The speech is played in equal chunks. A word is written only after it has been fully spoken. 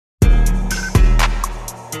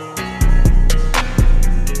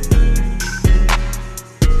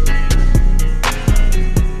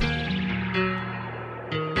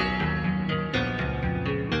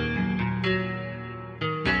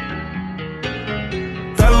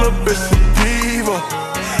little bitch a diva,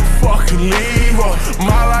 fucking leave her.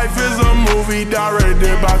 My life is a movie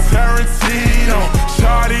directed by Tarantino.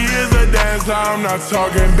 Shawty is a dancer, I'm not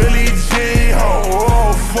talking Billie Jean.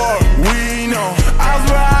 Oh, fuck, we know. I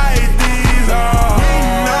swear I hate these hoes. We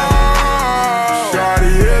know.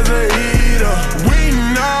 Shawty is a eater. We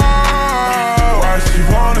know why she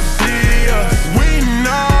wanna see us. We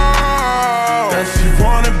know that she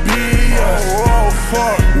wanna be us. Oh,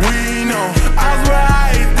 fuck, we know. I swear I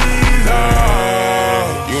hate these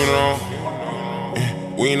hoes. You know,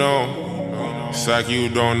 we know. It's like you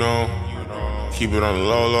don't know. Keep it on the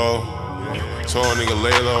low. Told a nigga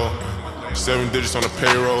lay low. 7 digits on the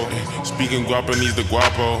payroll. Speaking Guapanese the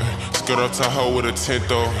Guapo. Skirt up Tahoe with a tint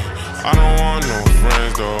though. I don't want no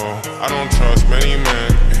friends though. I don't trust many men.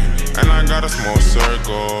 And I got a small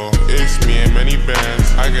circle. It's me and many bands.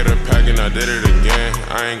 I get a pack and I did it again.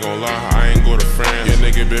 I ain't gon' lie, I ain't go to France. Your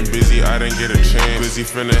nigga been busy, I didn't get a chance. Busy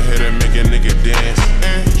finna hit and make a nigga dance.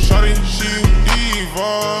 And shawty, she a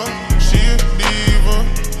diva. She a diva.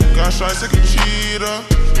 Got shots like a cheetah,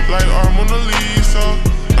 like our Mona Lisa.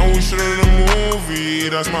 And we should've done a movie,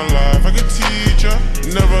 that's my life, I can teach ya.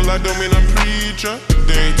 Never lie, don't mean I'm preacher.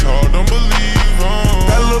 They ain't tall, don't believe em.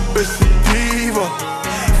 That little bitch a diva,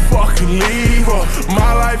 fucking leave her.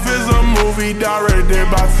 My life is a movie directed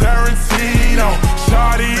by Tarantino.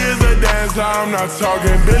 Shawty is a dancer, I'm not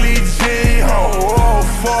talking Billie Jean. Oh,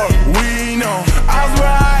 fuck, we know. I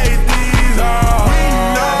swear I hate these hoes. We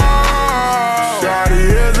know. Shawty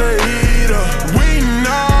is a eater. We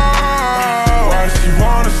know why she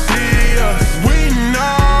wanna see us. We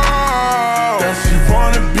know that she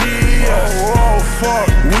wanna be us. Oh, fuck,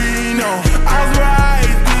 we know. I swear I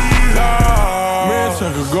hate these hoes. Me and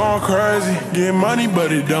Tucker going crazy, get money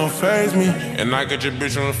but it don't faze me. And I got your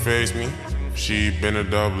bitch on the face me. She been a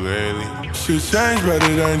dub lately. She changed but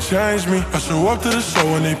it ain't changed me. I show up to the show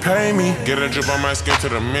when they pay me. Get a drip on my skin to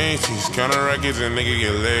the Macy's. Counter records and nigga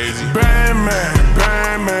get lazy. Bang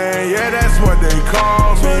man, yeah that's what they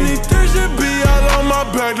call me. 23 should be all on my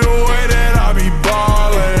back the way that I be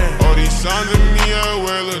ballin'. All these signs of me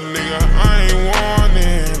well, little nigga, I ain't want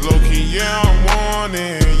it. Low key, yeah, I want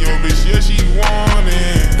it. Yo, bitch, yeah, she want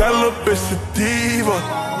it. That little bitch a diva,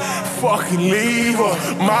 fucking leave her.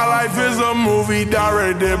 My life is a movie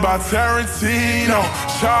directed by Tarantino.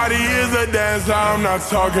 Shawty is a dancer, I'm not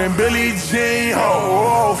talking Billie Jean.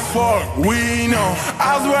 Oh, fuck, we know.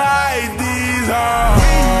 I swear I hate these hoes.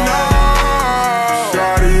 We know.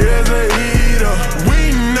 Shawty is